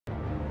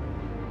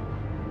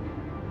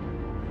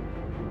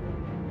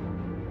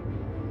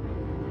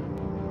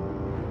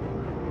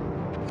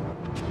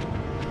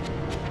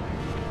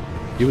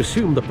You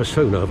assume the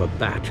persona of a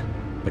bat,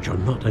 but you're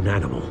not an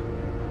animal.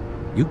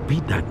 You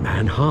beat that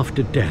man half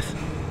to death.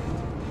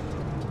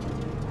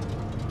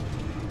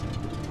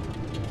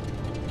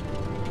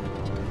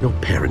 Your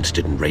parents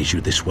didn't raise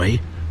you this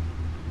way.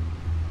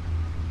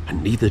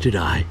 And neither did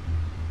I.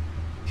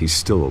 He's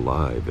still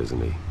alive,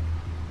 isn't he?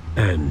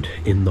 And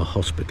in the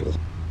hospital.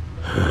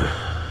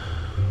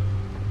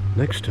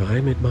 Next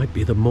time, it might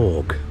be the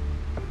morgue.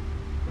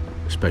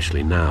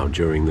 Especially now,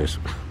 during this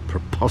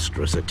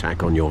preposterous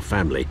attack on your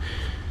family.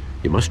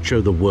 You must show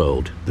the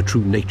world the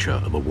true nature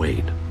of a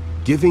Wayne.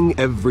 Giving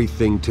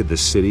everything to the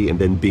city and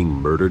then being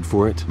murdered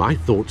for it? My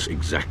thoughts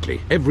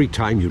exactly. Every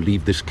time you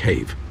leave this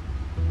cave.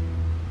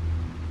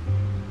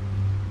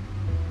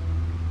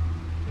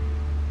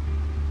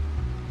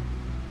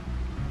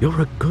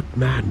 You're a good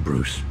man,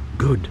 Bruce.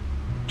 Good.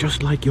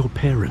 Just like your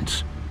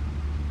parents.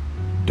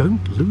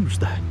 Don't lose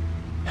that.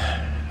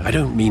 I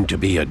don't mean to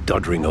be a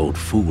doddering old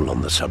fool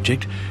on the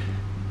subject,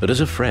 but as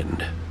a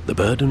friend, the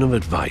burden of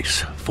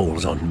advice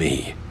falls on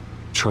me.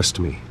 Trust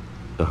me,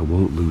 I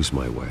won't lose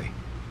my way.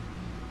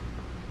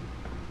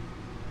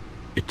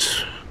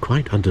 It's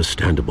quite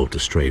understandable to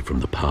stray from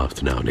the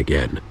path now and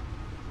again,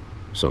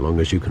 so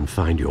long as you can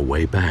find your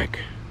way back.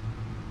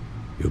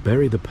 You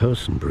bury the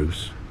person,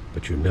 Bruce,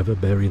 but you never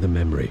bury the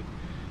memory.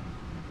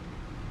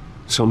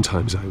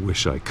 Sometimes I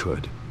wish I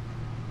could.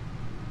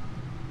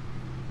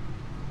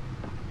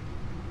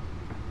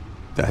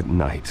 That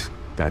night,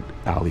 that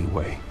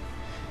alleyway,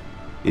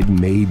 it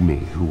made me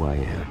who I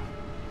am.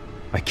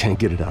 I can't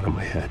get it out of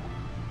my head.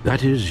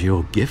 That is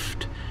your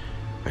gift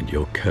and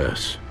your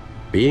curse.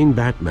 Being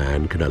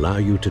Batman can allow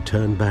you to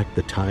turn back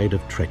the tide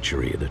of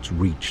treachery that's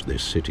reached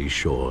this city's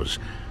shores,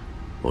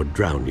 or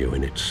drown you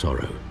in its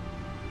sorrow.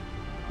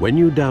 When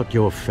you doubt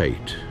your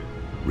fate,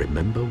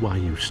 remember why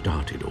you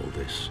started all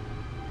this.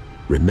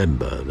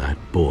 Remember that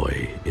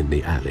boy in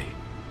the alley.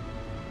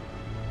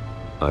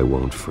 I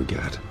won't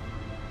forget.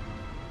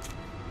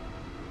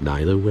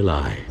 Neither will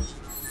I.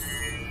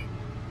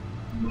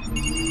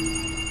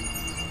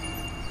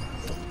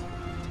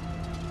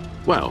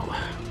 Well,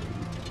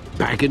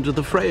 back into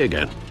the fray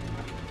again.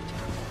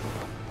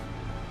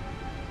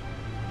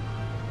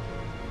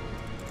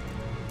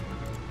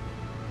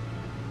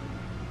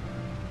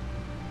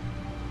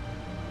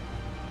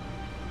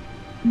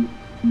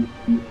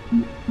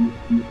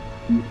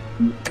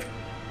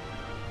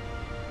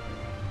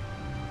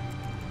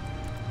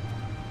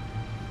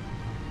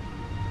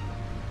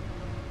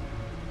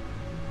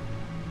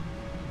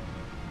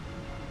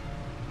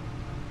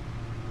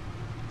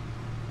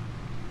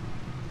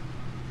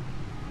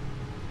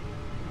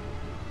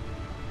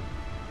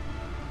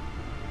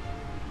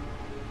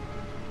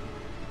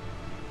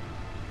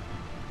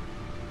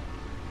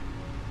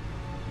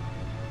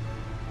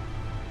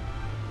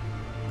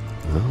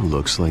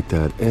 Looks like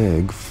that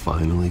egg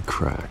finally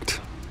cracked.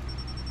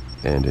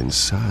 And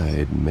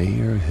inside,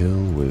 Mayor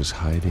Hill was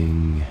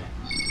hiding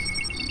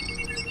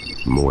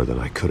more than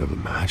I could have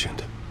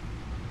imagined.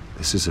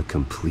 This is a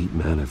complete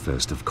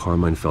manifest of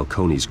Carmine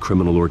Falcone's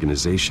criminal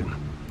organization.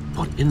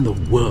 What in the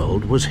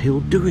world was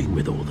Hill doing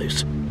with all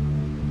this?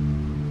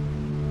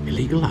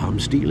 Illegal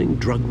arms dealing,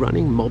 drug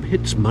running, mob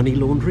hits, money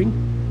laundering?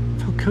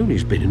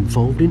 Falcone's been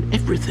involved in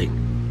everything.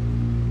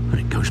 And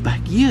it goes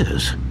back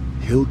years.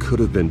 Hill could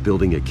have been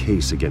building a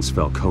case against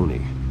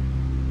Falcone.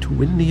 To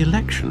win the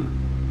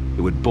election?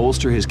 It would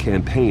bolster his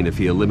campaign if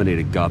he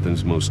eliminated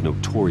Gotham's most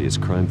notorious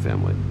crime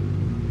family.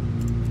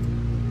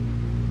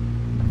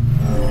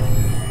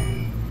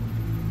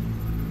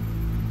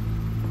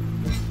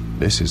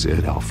 This is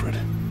it, Alfred.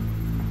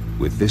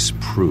 With this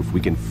proof,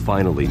 we can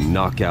finally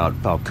knock out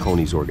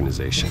Falcone's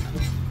organization.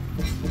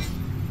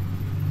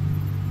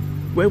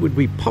 Where would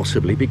we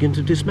possibly begin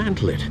to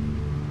dismantle it?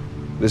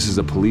 This is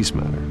a police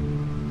matter.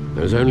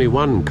 There's only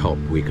one cop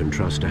we can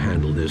trust to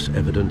handle this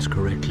evidence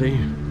correctly.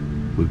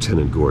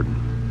 Lieutenant Gordon.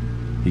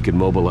 He could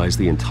mobilize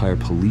the entire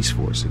police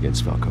force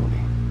against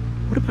Falcone.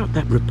 What about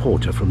that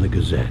reporter from the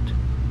Gazette?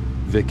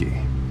 Vicky.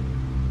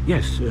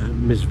 Yes,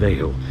 Miss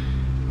Vale.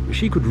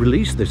 She could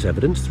release this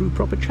evidence through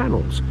proper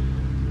channels.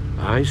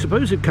 I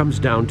suppose it comes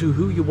down to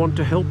who you want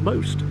to help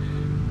most.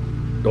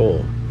 Or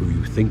who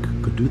you think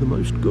could do the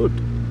most good.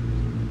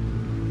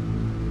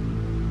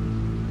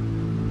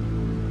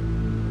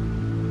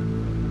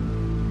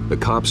 The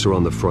cops are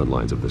on the front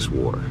lines of this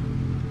war.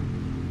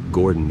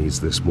 Gordon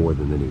needs this more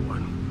than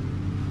anyone.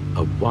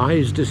 A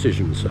wise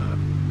decision, sir.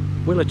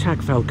 We'll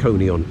attack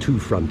Falcone on two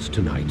fronts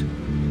tonight.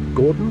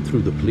 Gordon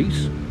through the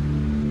police,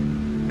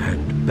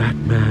 and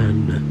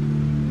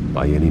Batman...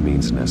 by any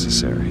means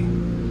necessary.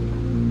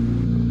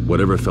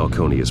 Whatever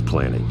Falcone is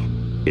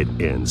planning, it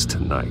ends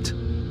tonight.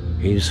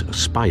 He's a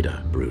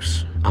spider,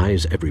 Bruce.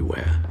 Eyes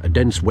everywhere. A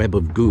dense web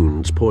of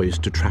goons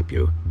poised to trap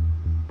you.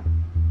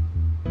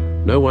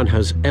 No one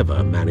has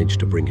ever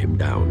managed to bring him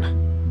down.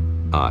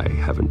 I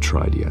haven't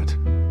tried yet.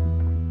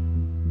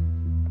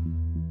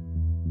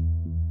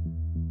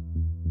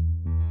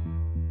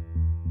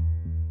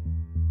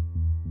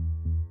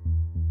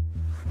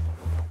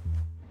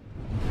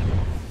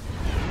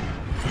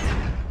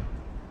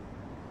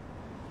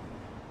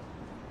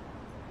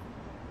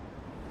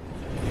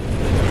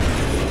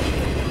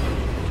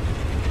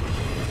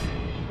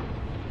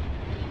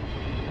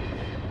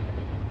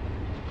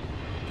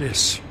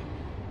 This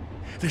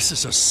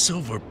is a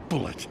silver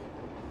bullet.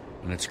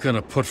 And it's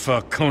gonna put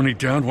Falcone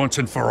down once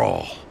and for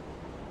all.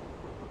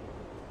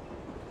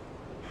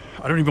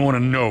 I don't even want to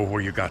know where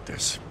you got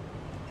this.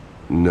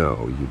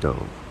 No, you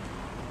don't.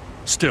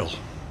 Still,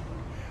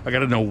 I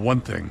gotta know one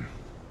thing.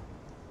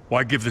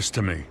 Why give this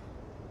to me?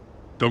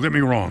 Don't get me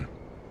wrong.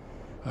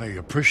 I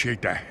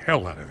appreciate the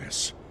hell out of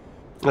this.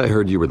 I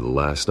heard you were the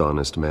last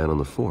honest man on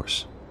the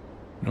force.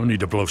 No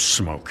need to blow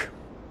smoke.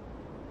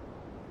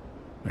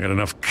 I got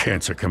enough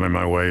cancer coming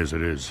my way as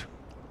it is.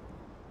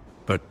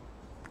 But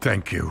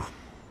thank you.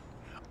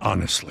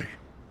 Honestly.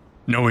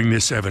 Knowing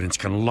this evidence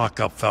can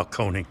lock up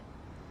Falcone.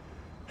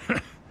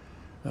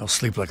 I'll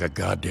sleep like a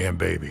goddamn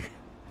baby.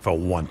 For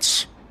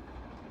once.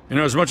 You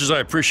know, as much as I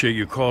appreciate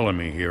you calling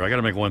me here, I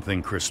gotta make one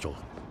thing crystal.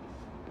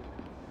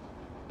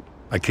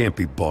 I can't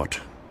be bought.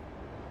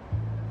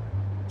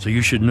 So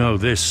you should know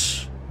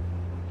this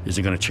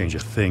isn't gonna change a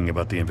thing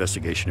about the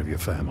investigation of your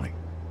family.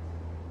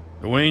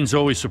 The Waynes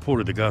always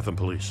supported the Gotham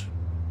police.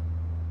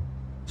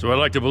 So I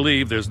like to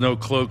believe there's no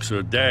cloaks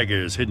or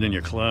daggers hidden in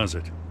your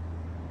closet.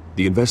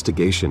 The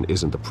investigation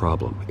isn't the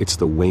problem. It's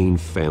the Wayne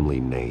family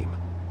name.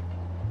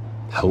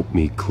 Help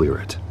me clear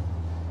it.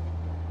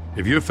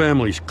 If your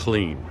family's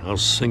clean, I'll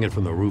sing it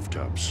from the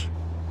rooftops.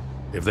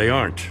 If they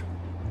aren't,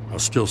 I'll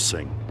still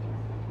sing.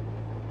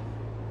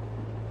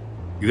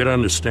 You gotta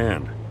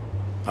understand,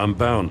 I'm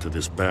bound to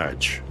this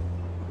badge.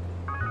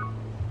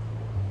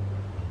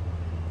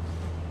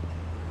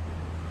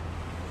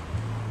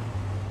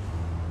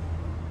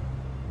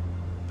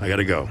 I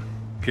gotta go.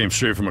 Came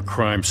straight from a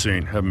crime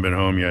scene, haven't been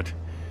home yet.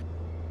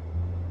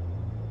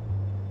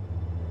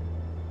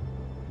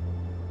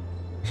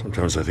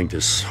 Sometimes I think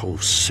this whole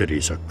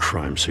city's a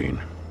crime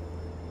scene.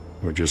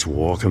 We're just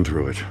walking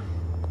through it.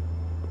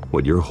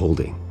 What you're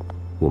holding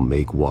will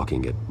make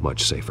walking it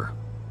much safer.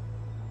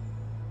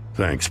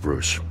 Thanks,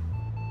 Bruce.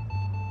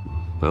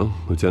 Well,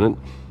 Lieutenant?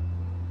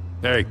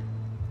 Hey,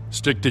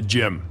 stick to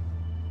Jim.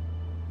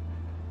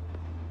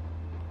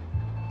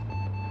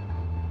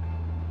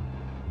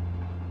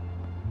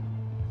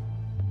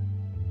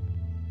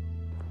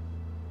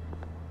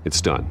 It's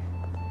done.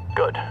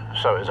 Good.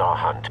 So is our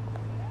hunt.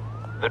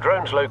 The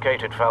drones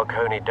located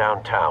Falcone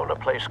downtown, a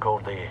place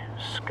called the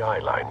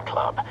Skyline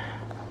Club.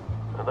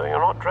 Though you're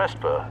not dressed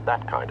for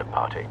that kind of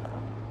party.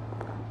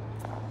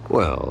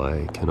 Well,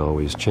 I can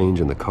always change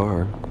in the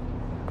car.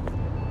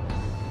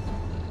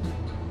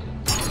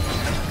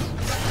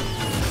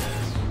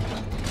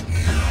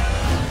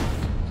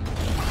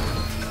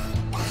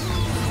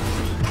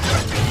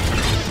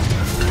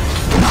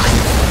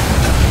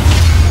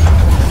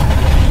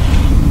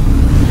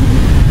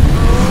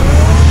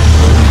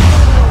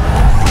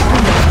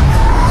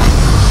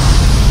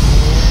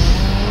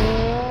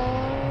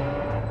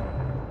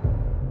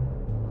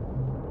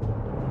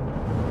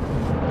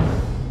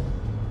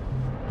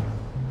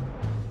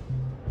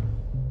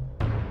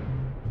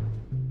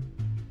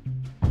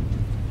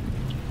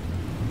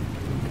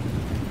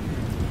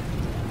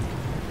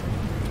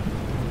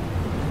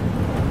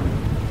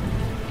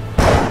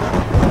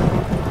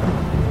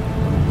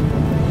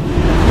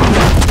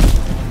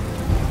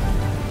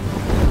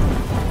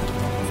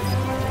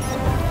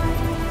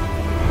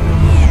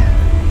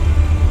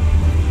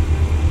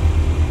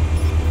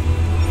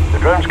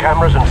 Drone's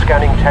cameras and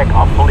scanning tech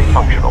are fully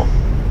functional.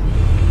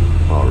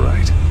 All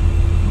right.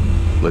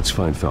 Let's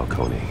find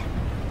Falcone.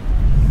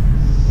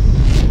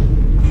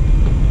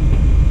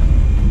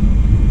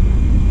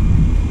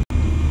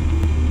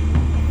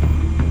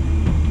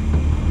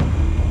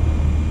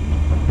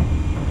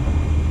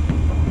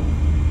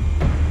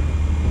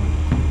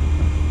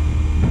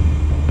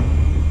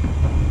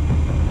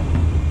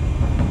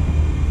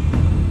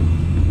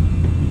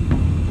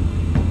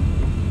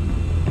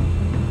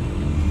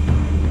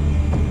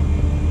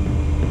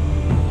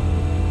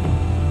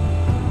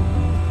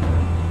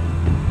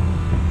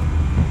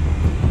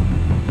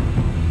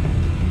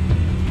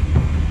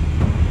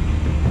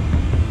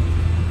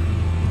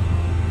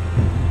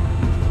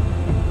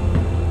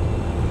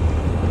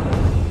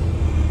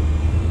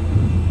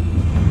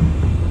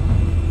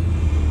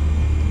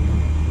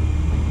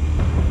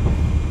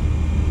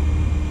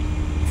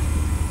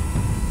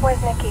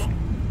 Where's Nikki?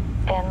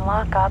 In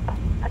lockup.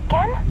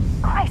 Again?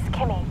 Christ,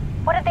 Kimmy.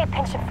 What did they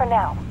pinch him for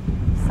now?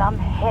 Some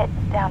hit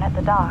down at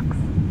the docks.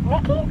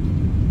 Nikki?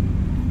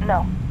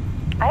 No.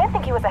 I didn't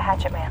think he was a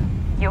hatchet man.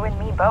 You and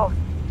me both.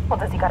 Well,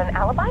 does he got an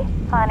alibi?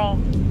 Honey,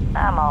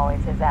 I'm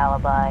always his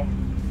alibi.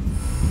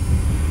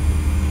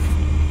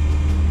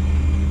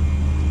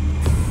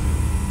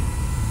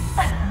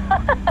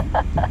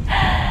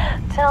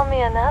 Tell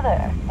me another.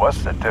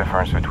 What's the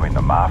difference between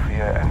the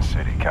Mafia and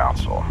City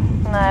Council?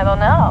 I don't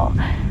know.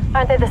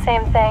 Aren't they the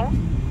same thing?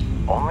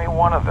 Only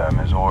one of them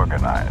is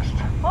organized.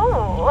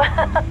 Ooh,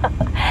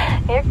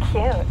 you're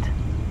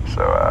cute.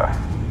 So, are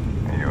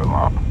you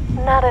alone?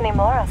 Not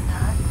anymore,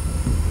 Assad.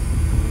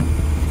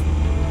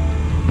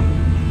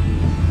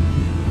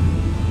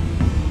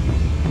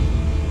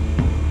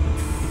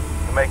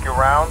 You make your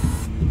rounds?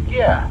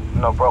 Yeah,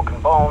 no broken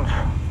bones.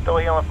 Still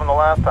healing from the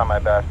last time, I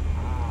bet.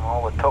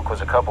 All it took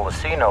was a couple of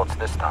C notes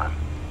this time.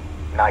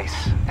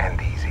 Nice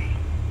and easy.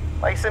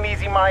 Nice and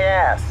easy my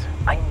ass.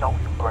 I know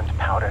you burned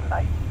powder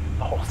tonight.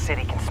 The whole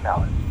city can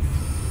smell it.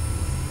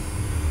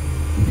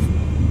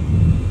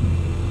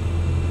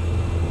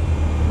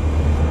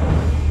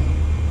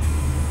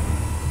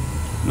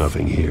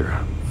 Nothing here.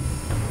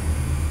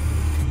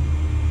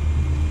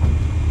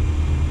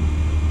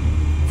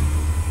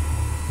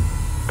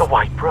 The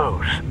white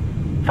rose.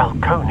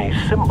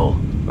 Falcone's symbol.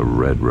 A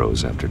red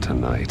rose after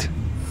tonight.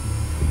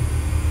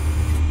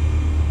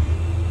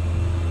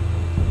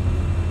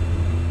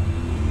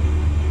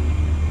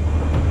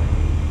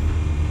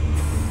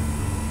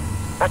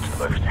 That's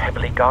the most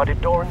heavily guarded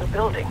door in the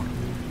building.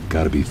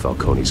 Gotta be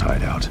Falcone's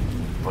hideout.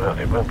 Well,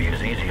 it won't be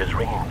as easy as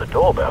ringing the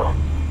doorbell.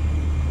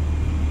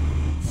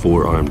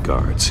 4 armed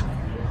guards.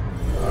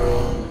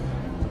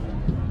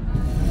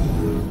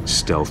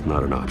 Stealth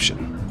not an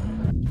option.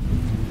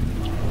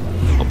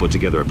 I'll put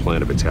together a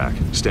plan of attack.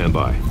 Stand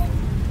by.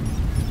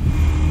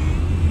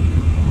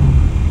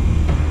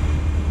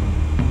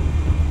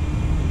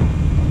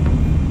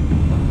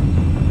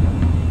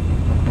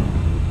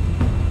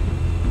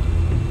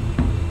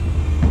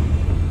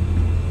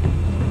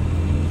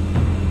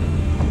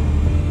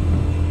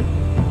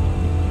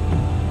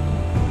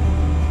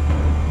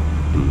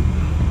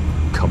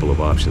 Couple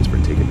of options for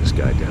taking this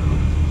guy down.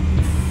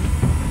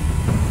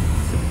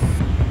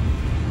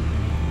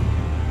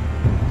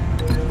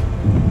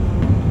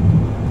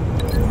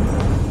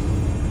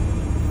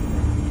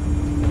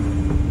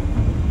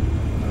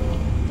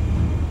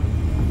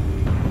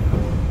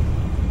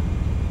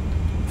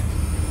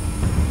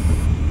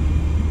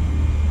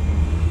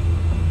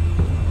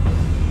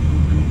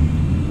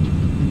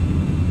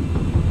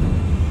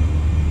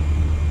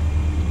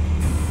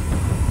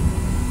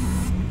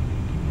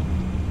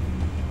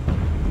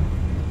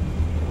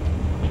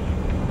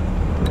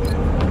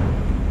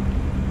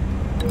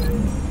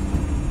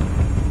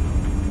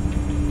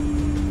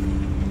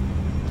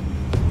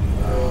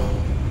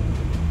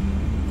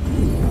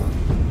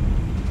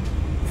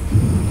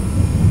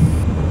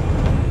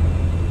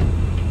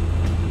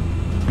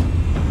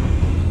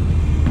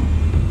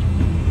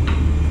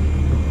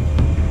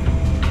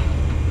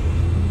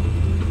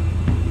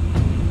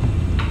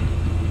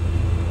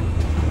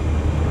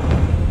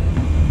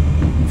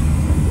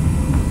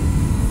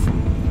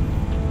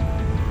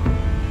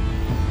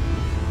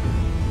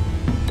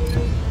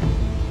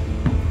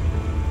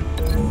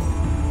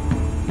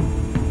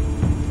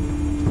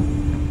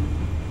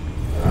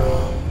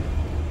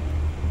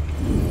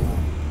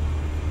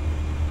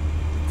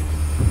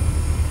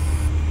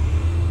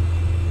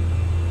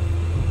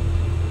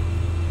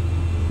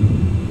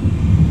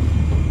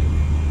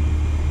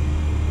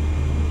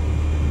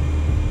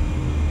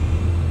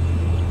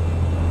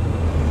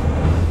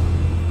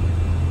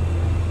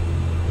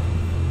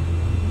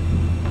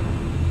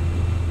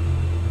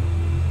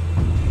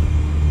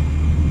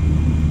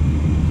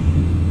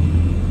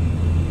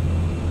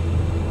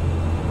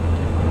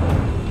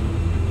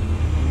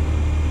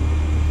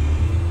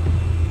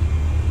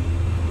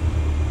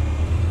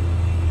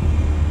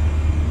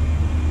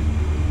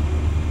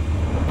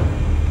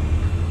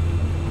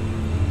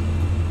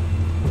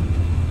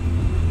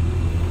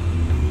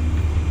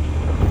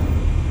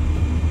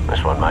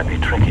 This one might be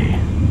tricky.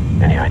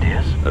 Any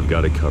ideas? I've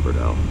got it covered,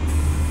 Al.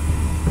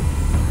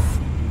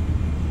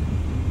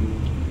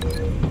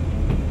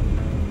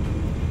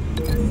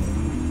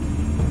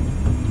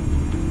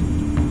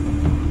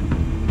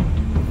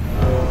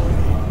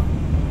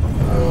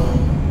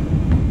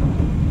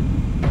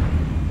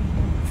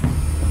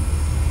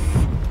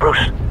 Bruce,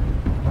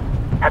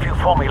 have you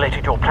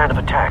formulated your plan of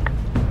attack?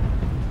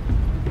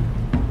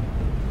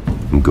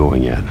 I'm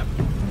going in.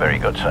 Very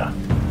good, sir.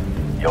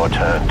 Your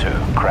turn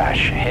to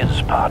crash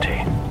his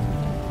party.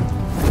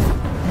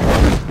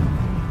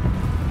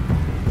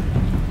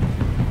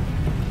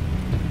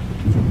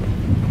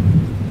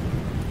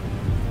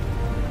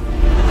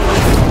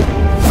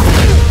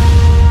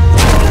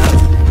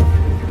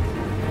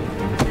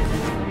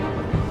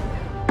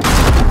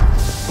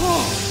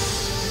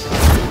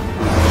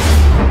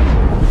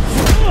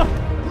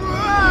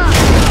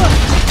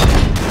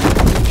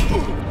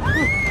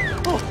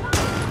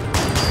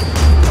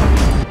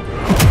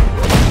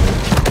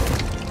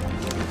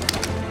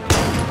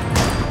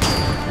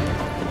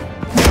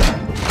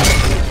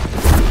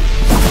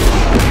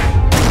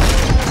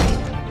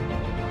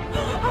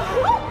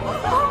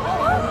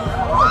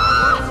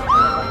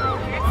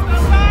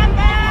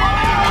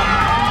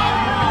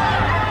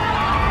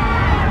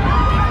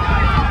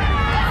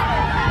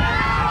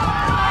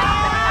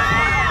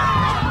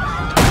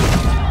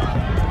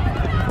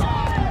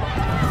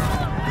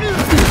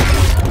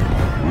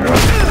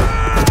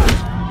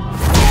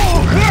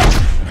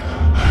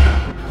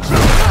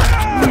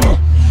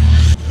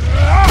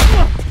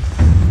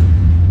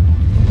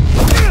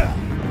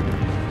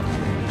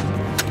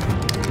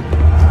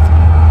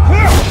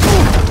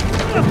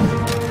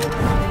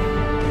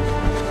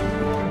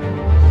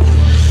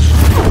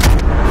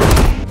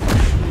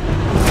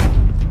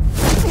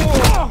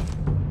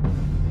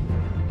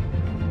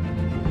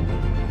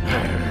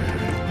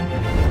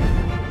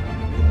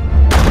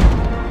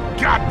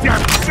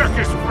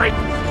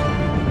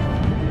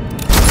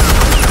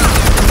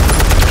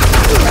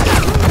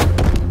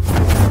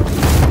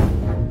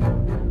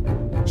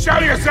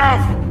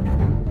 yourself!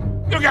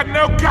 You got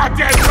no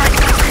goddamn right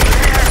to be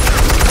here!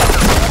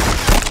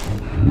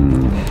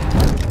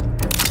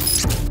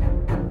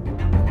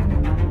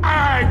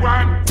 I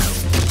want...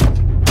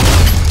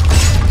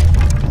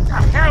 The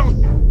hell?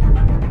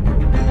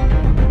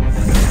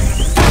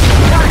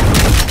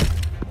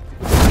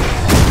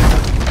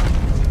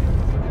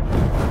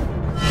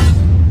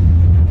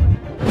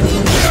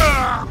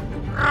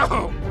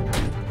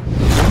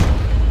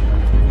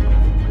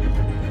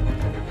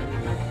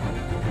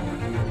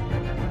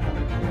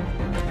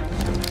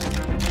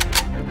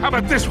 How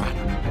about this one?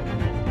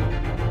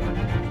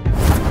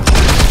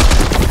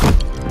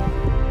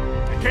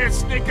 You can't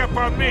sneak up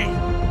on me.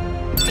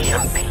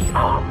 EMP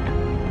armed.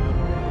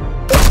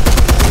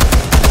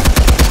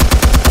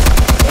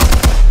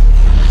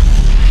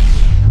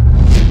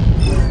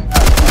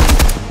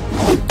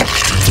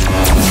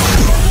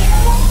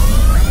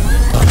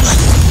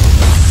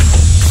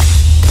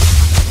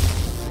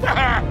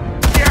 Yeah.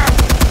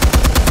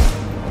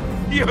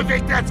 You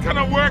think that's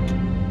gonna work?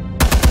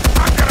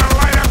 I'm gonna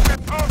light up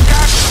this whole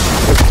goddamn...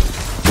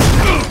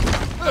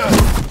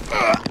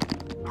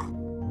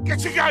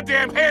 Get your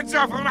goddamn hands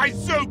off of my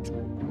suit!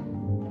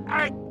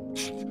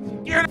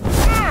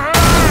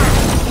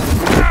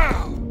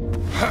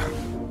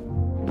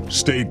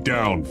 Stay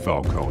down,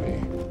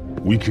 Falcone.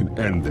 We can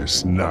end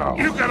this now.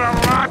 You got a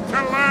lot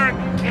to learn,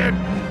 kid.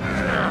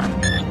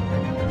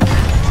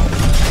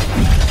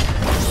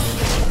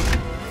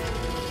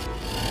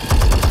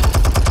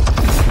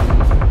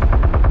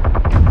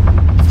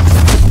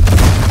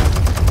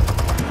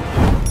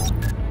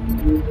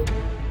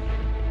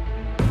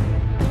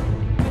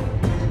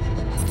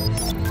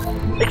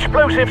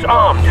 Explosives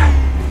armed.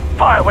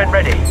 Fire when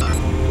ready.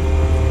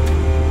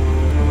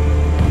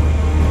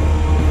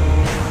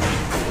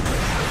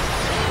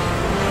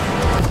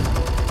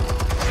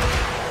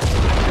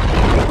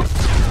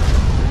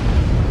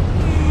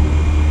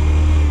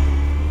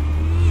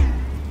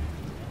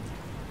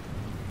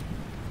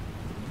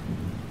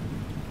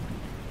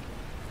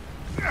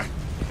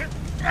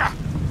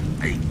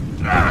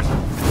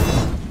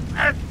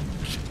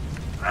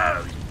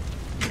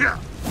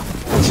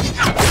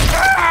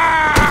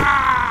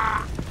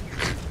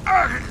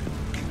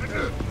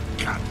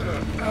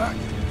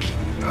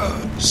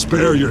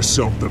 Spare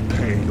yourself the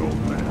pain, old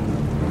man.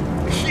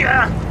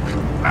 Yeah,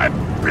 I've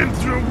been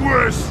through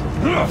worse.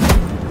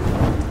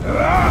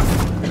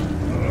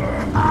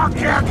 I'll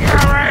kill you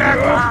right at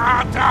the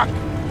hot dog.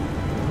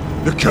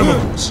 The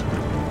chemicals.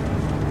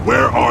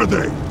 Where are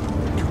they?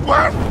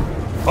 What?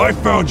 I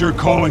found your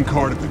calling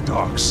card at the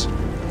docks.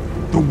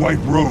 The White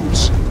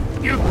Rose.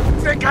 You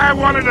think I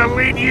wanted to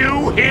lead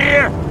you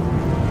here?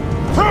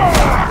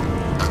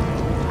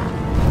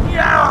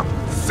 Yeah,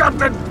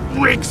 something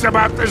reeks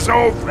about this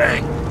whole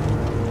thing.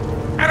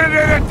 And it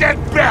is a dead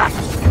bat.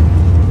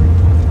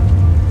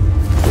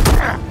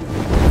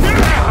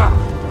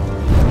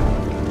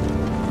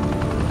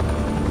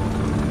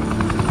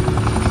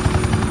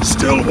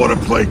 Still want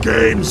to play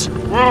games?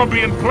 We're all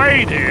being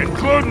played here,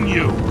 including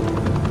you.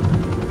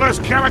 Those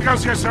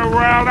chemicals you're so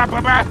riled up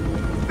about,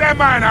 they're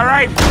mine, all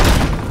right?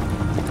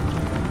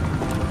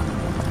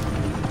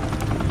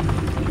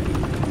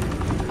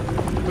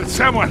 But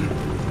someone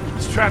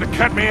is trying to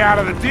cut me out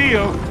of the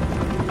deal,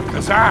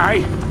 because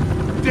I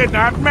did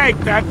not make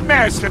that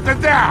mess at the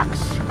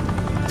docks.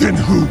 Then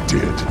who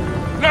did?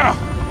 No,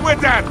 we're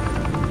done.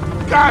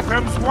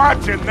 Gotham's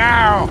watching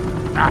now.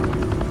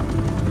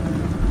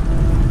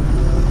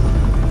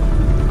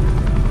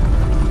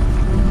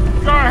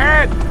 Go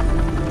ahead.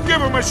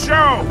 Give him a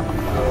show.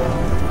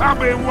 I'll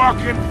be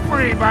walking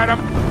free by the...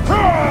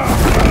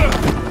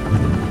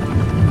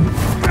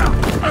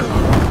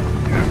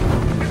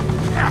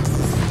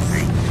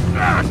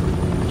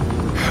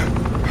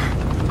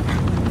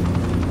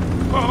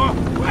 Oh,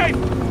 wait!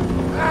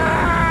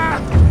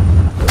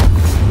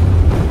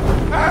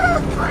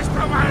 Christ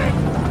almighty!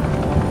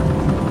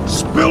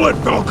 Spill it,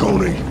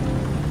 Falcone!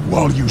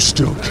 While you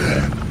still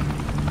can.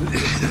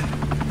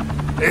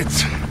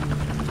 It's...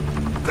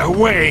 the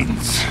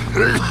Waynes.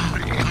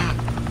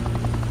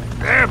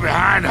 They're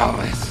behind all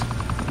this.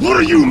 What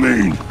do you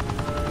mean?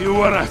 You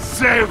wanna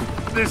save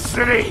this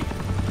city?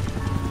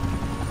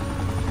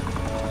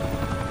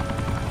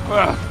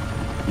 Well,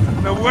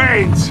 the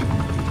Waynes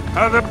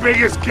are the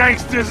biggest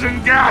gangsters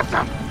in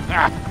Gotham.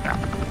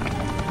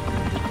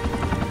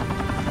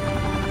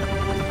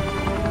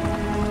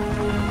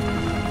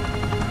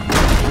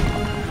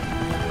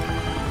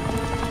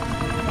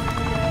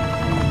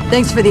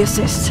 Thanks for the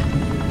assist.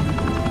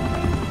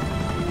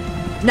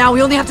 Now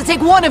we only have to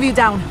take one of you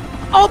down.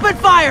 Open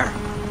fire!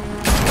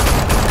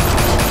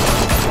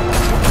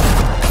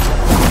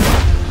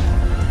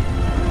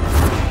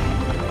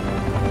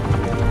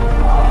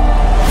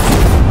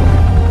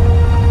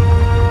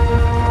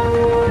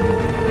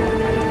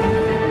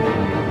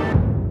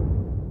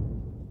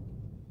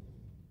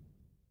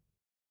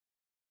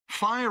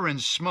 Fire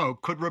and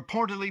smoke could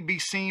reportedly be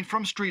seen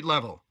from street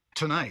level.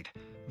 Tonight,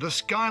 the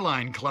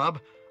Skyline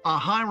Club, a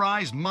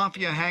high-rise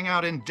mafia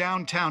hangout in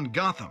downtown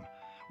Gotham,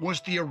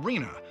 was the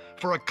arena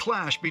for a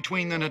clash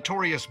between the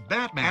notorious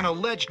Batman and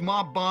alleged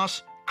mob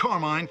boss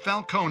Carmine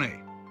Falcone,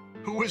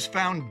 who was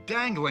found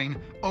dangling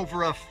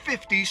over a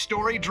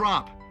 50-story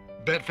drop.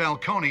 Bet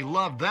Falcone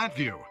loved that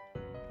view.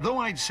 Though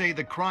I'd say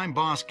the crime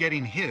boss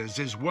getting his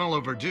is well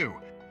overdue,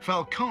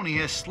 Falcone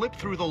has slipped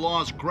through the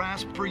law's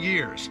grasp for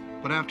years.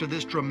 But after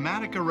this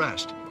dramatic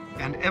arrest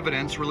and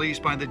evidence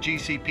released by the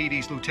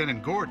GCPD's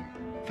Lieutenant Gordon,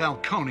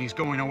 Falcone's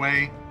going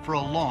away for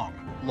a long,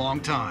 long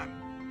time.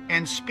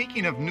 And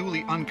speaking of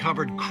newly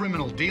uncovered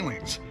criminal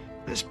dealings,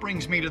 this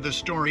brings me to the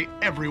story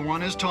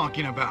everyone is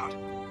talking about: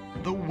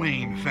 the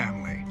Wayne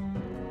family.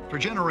 For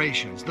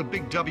generations, the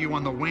big W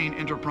on the Wayne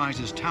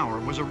Enterprises tower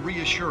was a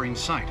reassuring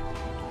sight.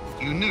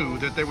 You knew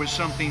that there was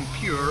something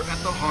pure at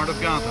the heart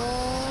of Gotham,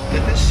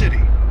 that this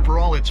city, for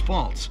all its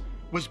faults,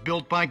 was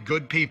built by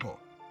good people.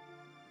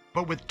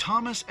 But with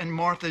Thomas and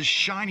Martha's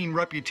shining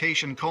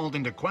reputation called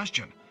into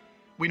question,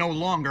 we no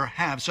longer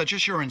have such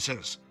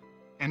assurances.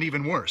 And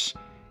even worse,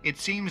 it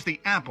seems the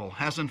apple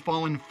hasn't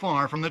fallen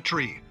far from the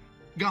tree.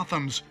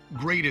 Gotham's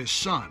greatest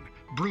son,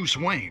 Bruce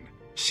Wayne,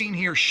 seen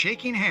here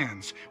shaking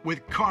hands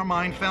with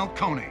Carmine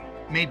Falcone,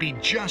 may be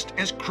just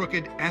as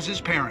crooked as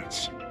his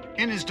parents.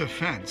 In his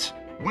defense,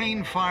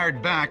 Wayne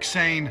fired back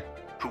saying,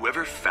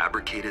 "Whoever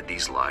fabricated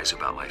these lies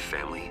about my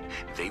family,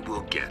 they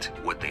will get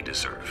what they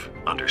deserve.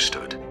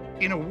 Understood?"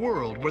 In a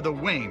world where the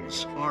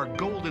Waynes, our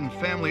golden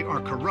family,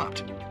 are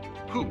corrupt,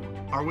 who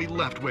are we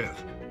left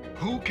with?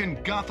 Who can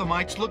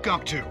Gothamites look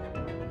up to?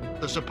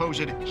 The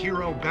supposed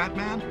hero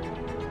Batman?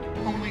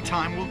 Only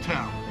time will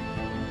tell.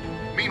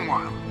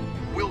 Meanwhile,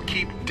 we'll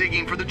keep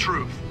digging for the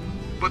truth.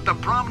 But the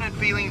prominent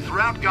feeling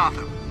throughout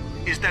Gotham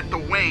is that the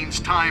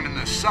Waynes' time in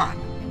the sun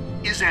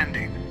is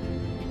ending.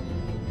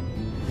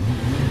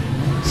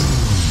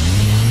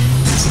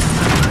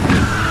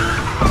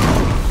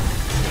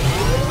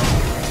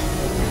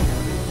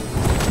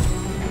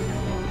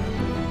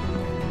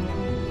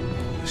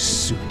 The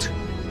suit,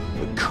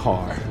 the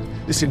car,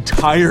 this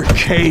entire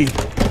cave.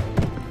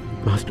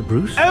 Master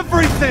Bruce?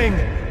 Everything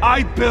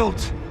I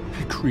built!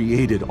 I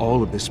created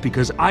all of this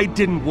because I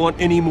didn't want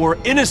any more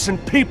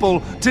innocent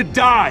people to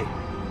die!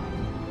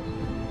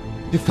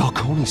 If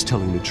Falcone's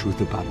telling the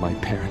truth about my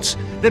parents,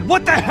 then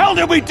what the hell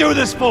did we do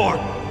this for?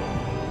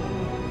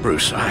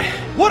 Bruce,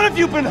 What have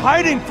you been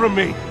hiding from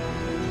me?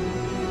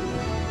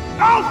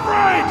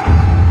 Alfred!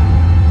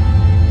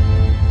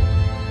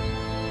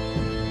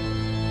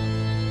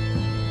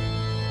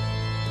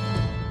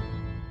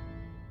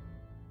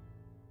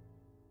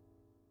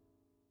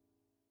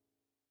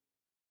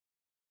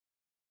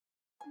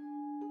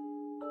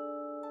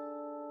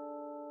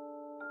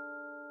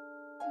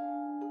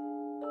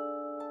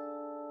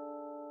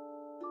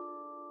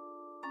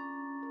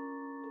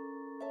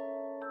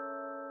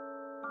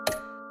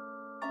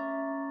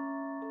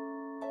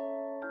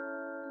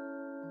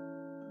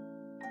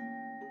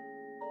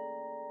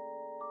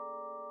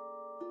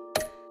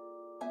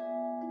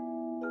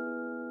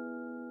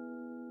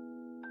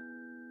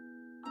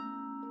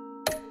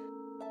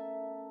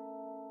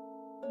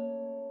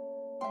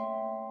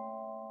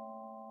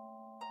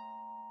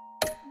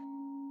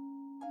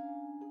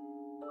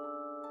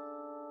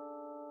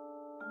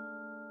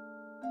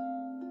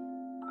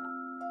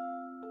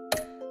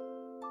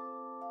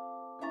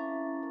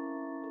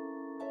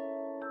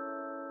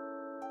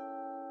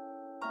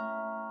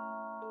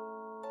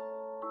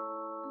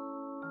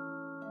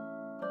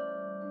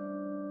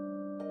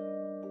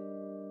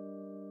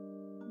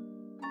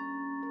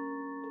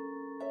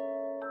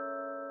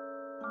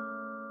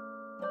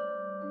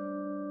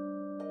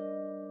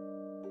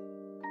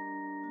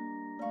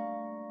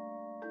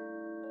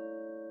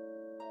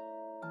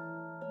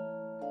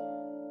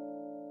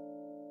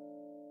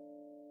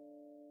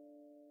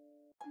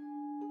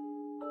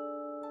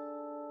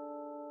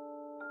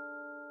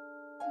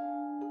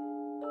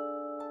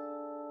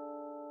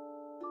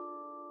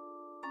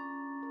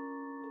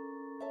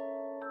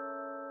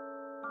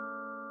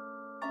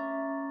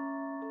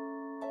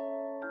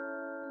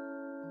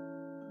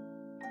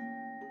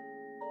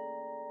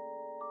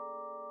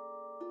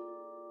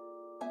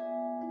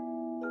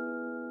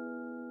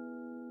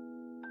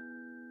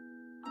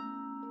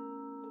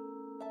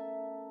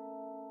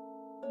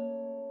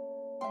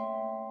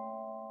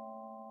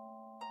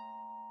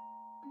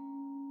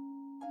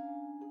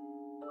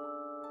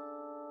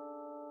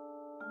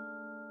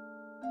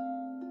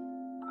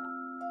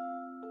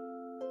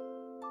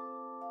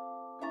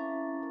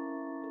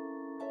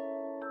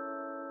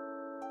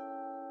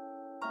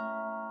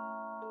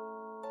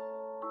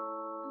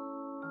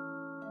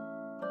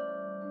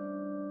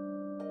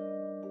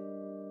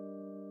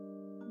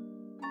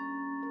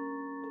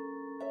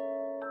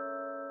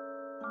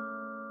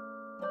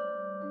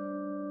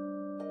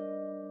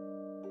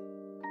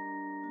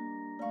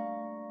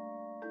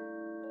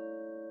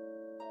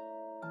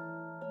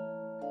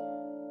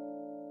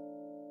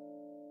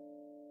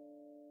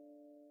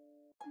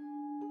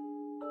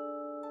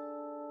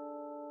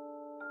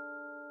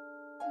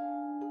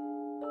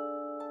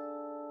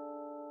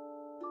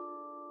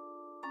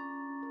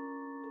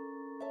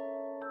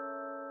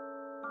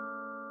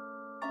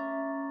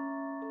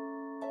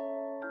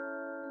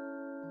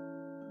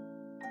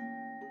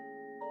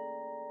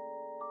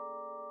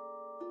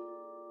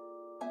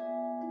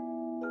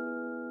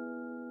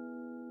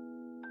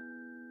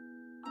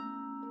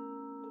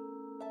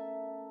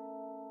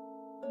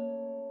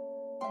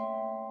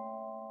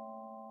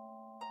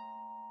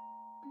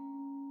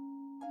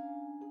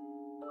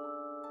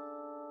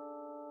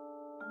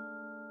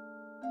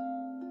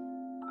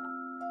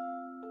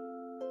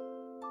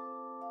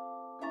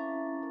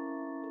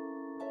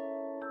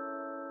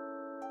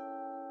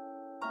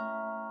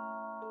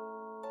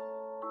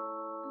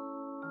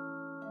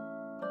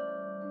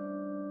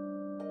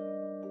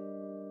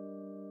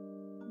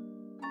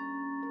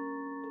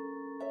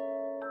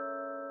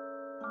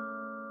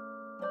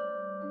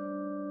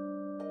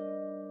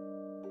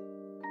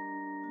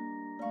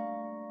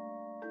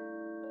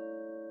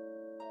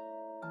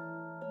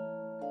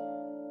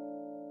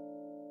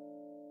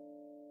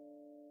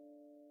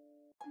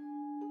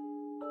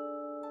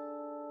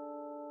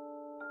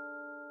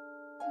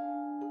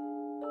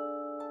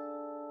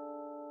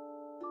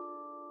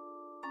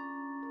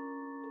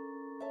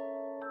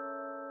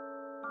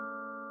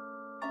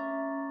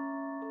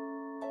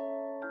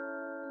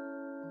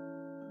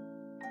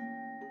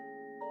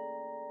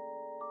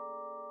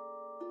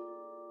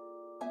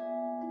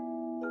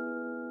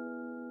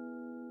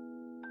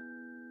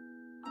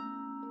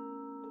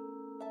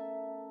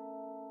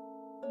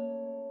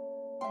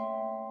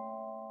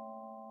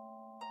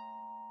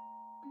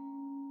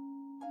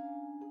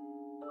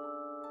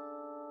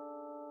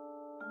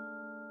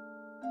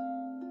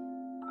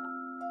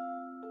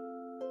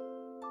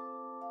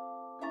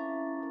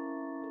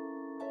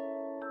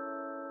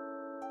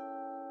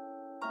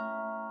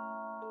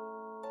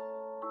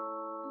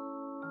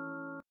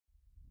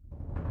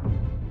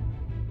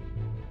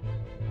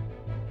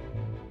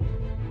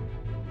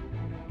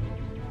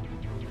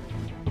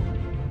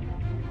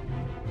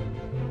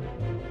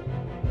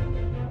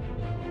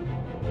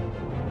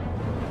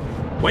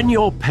 When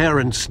your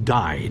parents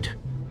died,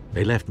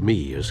 they left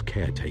me as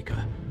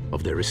caretaker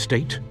of their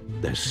estate,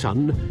 their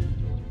son,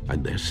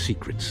 and their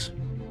secrets.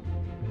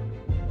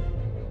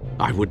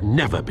 I would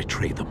never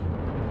betray them.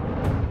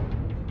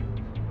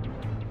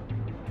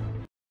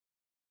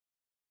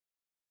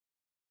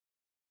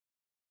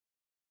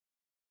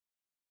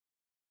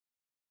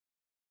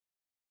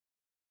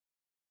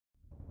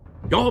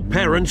 Your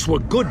parents were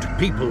good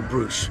people,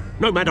 Bruce,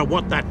 no matter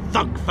what that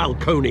thug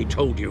Falcone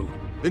told you.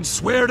 Then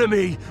swear to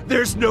me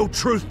there's no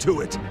truth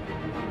to it.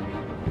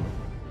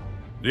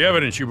 The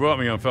evidence you brought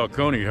me on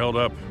Falcone held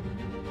up.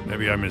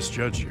 Maybe I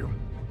misjudged you.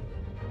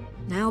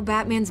 Now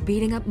Batman's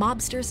beating up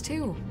mobsters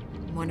too.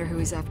 Wonder who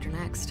he's after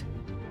next.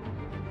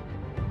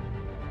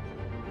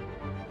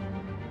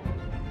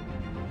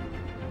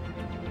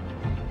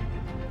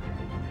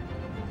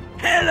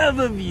 Hell of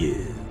a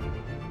view.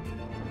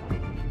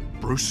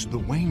 Bruce, the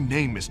Wayne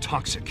name is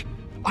toxic.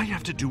 I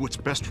have to do what's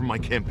best for my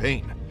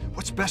campaign.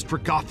 What's best for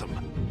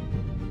Gotham.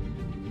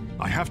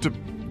 I have to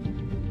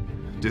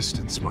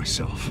distance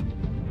myself.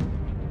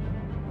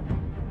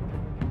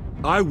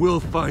 I will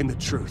find the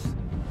truth.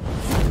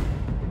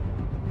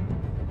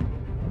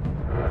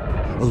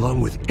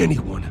 Along with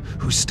anyone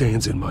who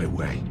stands in my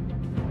way.